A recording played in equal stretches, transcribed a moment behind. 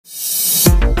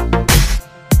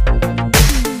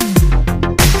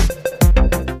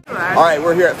All right,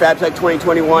 we're here at FABTECH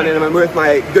 2021, and I'm with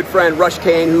my good friend Rush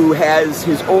Kane, who has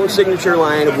his own signature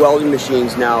line of welding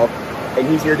machines now, and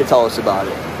he's here to tell us about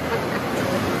it.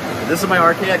 This is my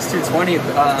RKX220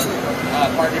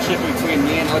 partnership between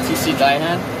me and OTC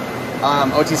Daihen.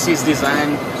 OTC's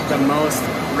designed the most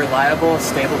reliable,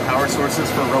 stable power sources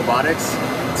for robotics.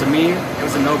 To me, it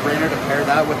was a no-brainer to pair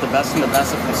that with the best and the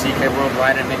best from CK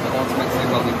Worldwide and make the ultimate TIG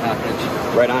welding package.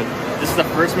 Right on. This is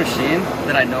the first machine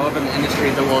that I know of in the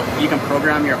industry that you can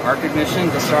program your arc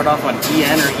ignition to start off on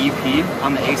EN or EP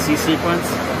on the AC sequence.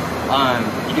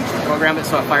 You can program it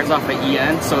so it fires off at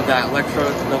EN, so that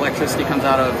the electricity comes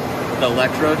out of the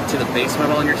electrode to the base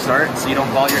metal on your start, so you don't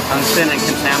ball your tungsten and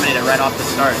contaminate it right off the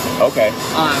start. Okay.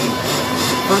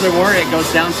 Furthermore, it goes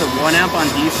down to 1 amp on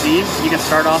DC. You can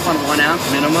start off on 1 amp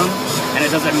minimum, and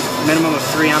it does a minimum of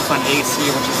 3 amps on AC,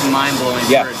 which is mind-blowing.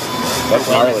 Yeah, that's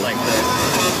gnarly. Like this.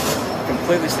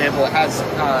 Completely stable. It has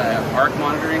arc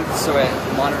monitoring, so it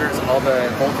monitors all the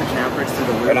voltage and amperage through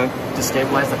the loop to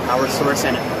stabilize the power source.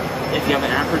 And if you have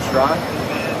an amperage draw,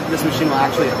 this machine will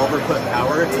actually overput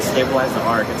power to stabilize the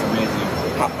arc. It's amazing.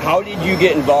 How did you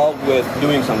get involved with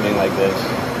doing something like this?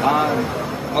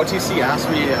 OTC asked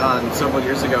me several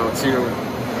years ago to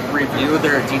review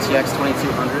their DTX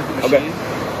 2200 machine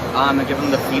and give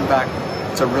them the feedback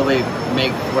to really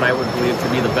make what I would believe to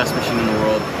be the best machine in the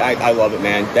world. I love it,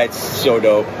 man. That's so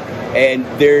dope. And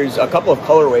there's a couple of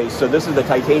colorways. So this is the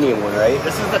titanium one, right?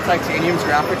 This is the titanium's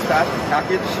graphics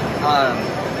package.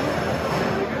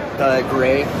 The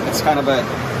gray, it's kind of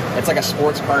it's like a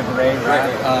sports car gray,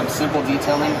 right? Simple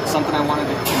detailing, something I wanted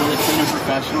to really clean and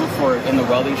professional for in the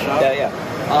welding shop. Yeah.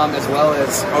 As well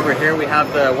as over here we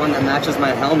have the one that matches my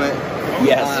helmet.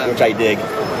 Yes, which I dig.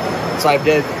 So I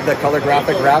did the color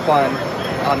graphic wrap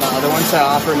on the other one to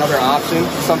offer another option,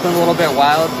 something a little bit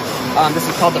wild. This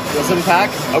is called the Prism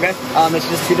Pack. Okay. It's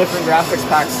just 2 different graphics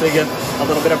packs to give a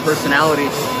little bit of personality.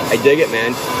 I dig it,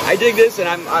 man. I dig this, and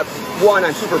I'm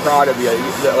super proud of you.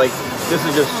 Like, this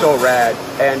is just so rad.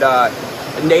 And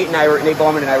Nate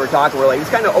Bowman and I were talking. We're like, this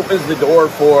kind of opens the door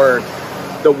for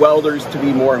the welders to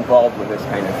be more involved with this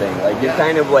kind of thing. Like, you're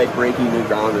kind of like breaking new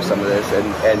ground with some of this,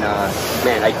 and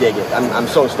man, I dig it. I'm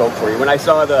so stoked for you. When I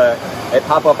saw it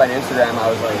pop up on Instagram, I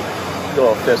was like, a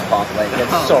little fist pump. Like,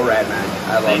 it's so rad, man.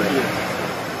 I love it. Thank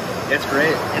you. It's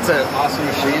great. It's an awesome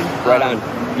machine. Right on.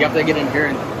 You have to get in here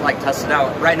and like test it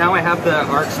out. Right now, I have the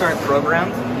arc start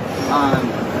programmed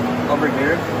over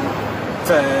here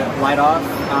to light off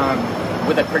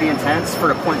with a pretty intense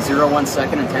for a 0.01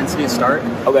 second intensity start.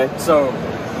 Okay. So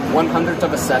 1/100th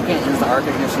of a second is the arc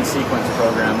ignition sequence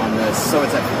program on this. So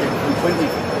it's a completely,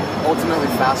 ultimately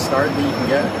fast start that you can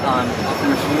get off the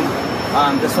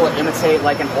machine. This will imitate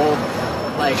like an old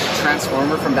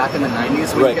transformer from back in the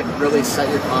 90s, where you could really set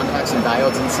your contacts and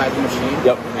diodes inside the machine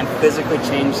and physically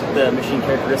change the machine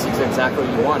characteristics exactly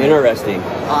what you want. Interesting.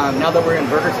 Now that we're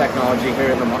inverter technology here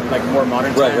in the more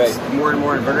modern times, more and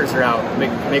more inverters are out.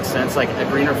 Makes sense, like a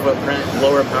greener footprint,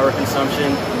 lower power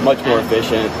consumption, much more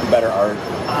efficient, better arc,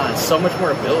 so much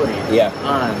more ability. Yeah.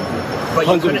 But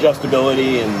tons of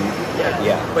adjustability and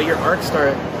But your arc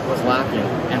start was lacking,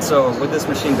 and so what this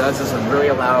machine does is it really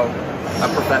allow a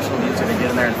professional user to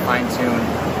get in there and fine-tune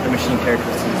the machine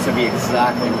characteristics to be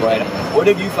exactly right. What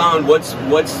have you found? What's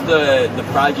the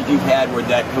project you've had where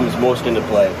that comes most into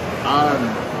play?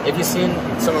 Have you seen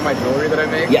some of my jewelry that I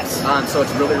make? Yes. So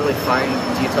it's really, really fine,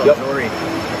 detailed jewelry.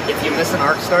 If you miss an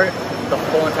arc start, the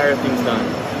whole entire thing's done.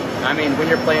 I mean, when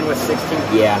you're playing with 16th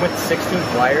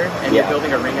wire and you're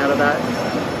building a ring out of that,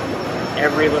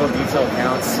 every little detail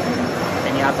counts,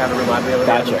 and you have to have a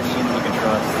reliability of the machine that you can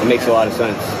trust. It makes a lot of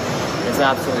sense. It's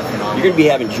absolutely phenomenal. You're going to be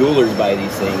having jewelers buy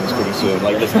these things pretty soon.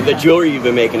 Like the jewelry you've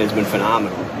been making has been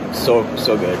phenomenal. So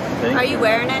good. Are you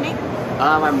wearing any?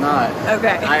 I'm not.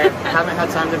 Okay. I haven't had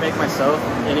time to make myself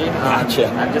any. Gotcha.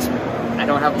 I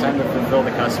don't have time to fulfill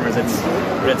the customers.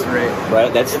 It's great.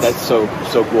 Right. That's so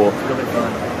cool. It's really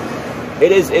fun.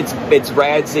 It is. It's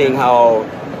rad seeing how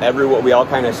we all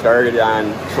kind of started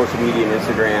on social media and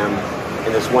Instagram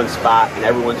in this one spot, and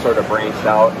everyone sort of branched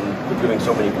out and doing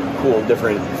so many cool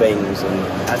different things, and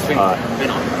that's been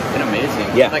amazing.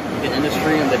 Yeah, like the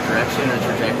industry and the direction and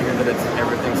trajectory that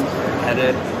everything's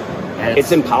headed.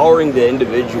 It's empowering the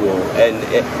individual,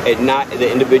 and not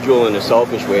the individual in a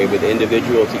selfish way, but the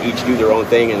individual to each do their own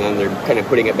thing, and then they're kind of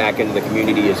putting it back into the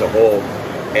community as a whole.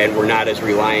 And we're not as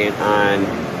reliant on,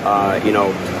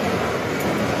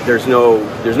 there's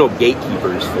no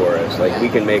gatekeepers for us. Like, we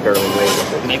can make our own way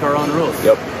with it. Make our own rules.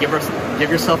 Yep. Give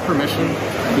yourself permission.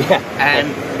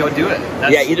 And go do it.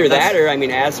 Either that or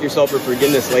ask yourself for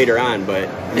forgiveness later on. But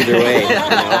either way,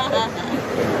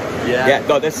 Yeah.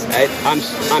 No,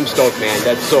 I'm stoked, man.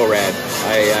 That's so rad.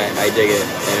 I dig it,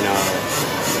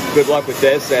 and good luck with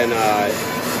this, and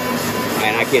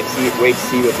I can't wait to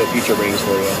see what the future brings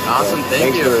for you. Awesome, so,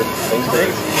 thanks for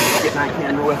getting on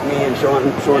camera with me and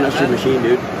showing us your machine,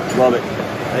 dude. Love it.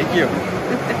 Thank you.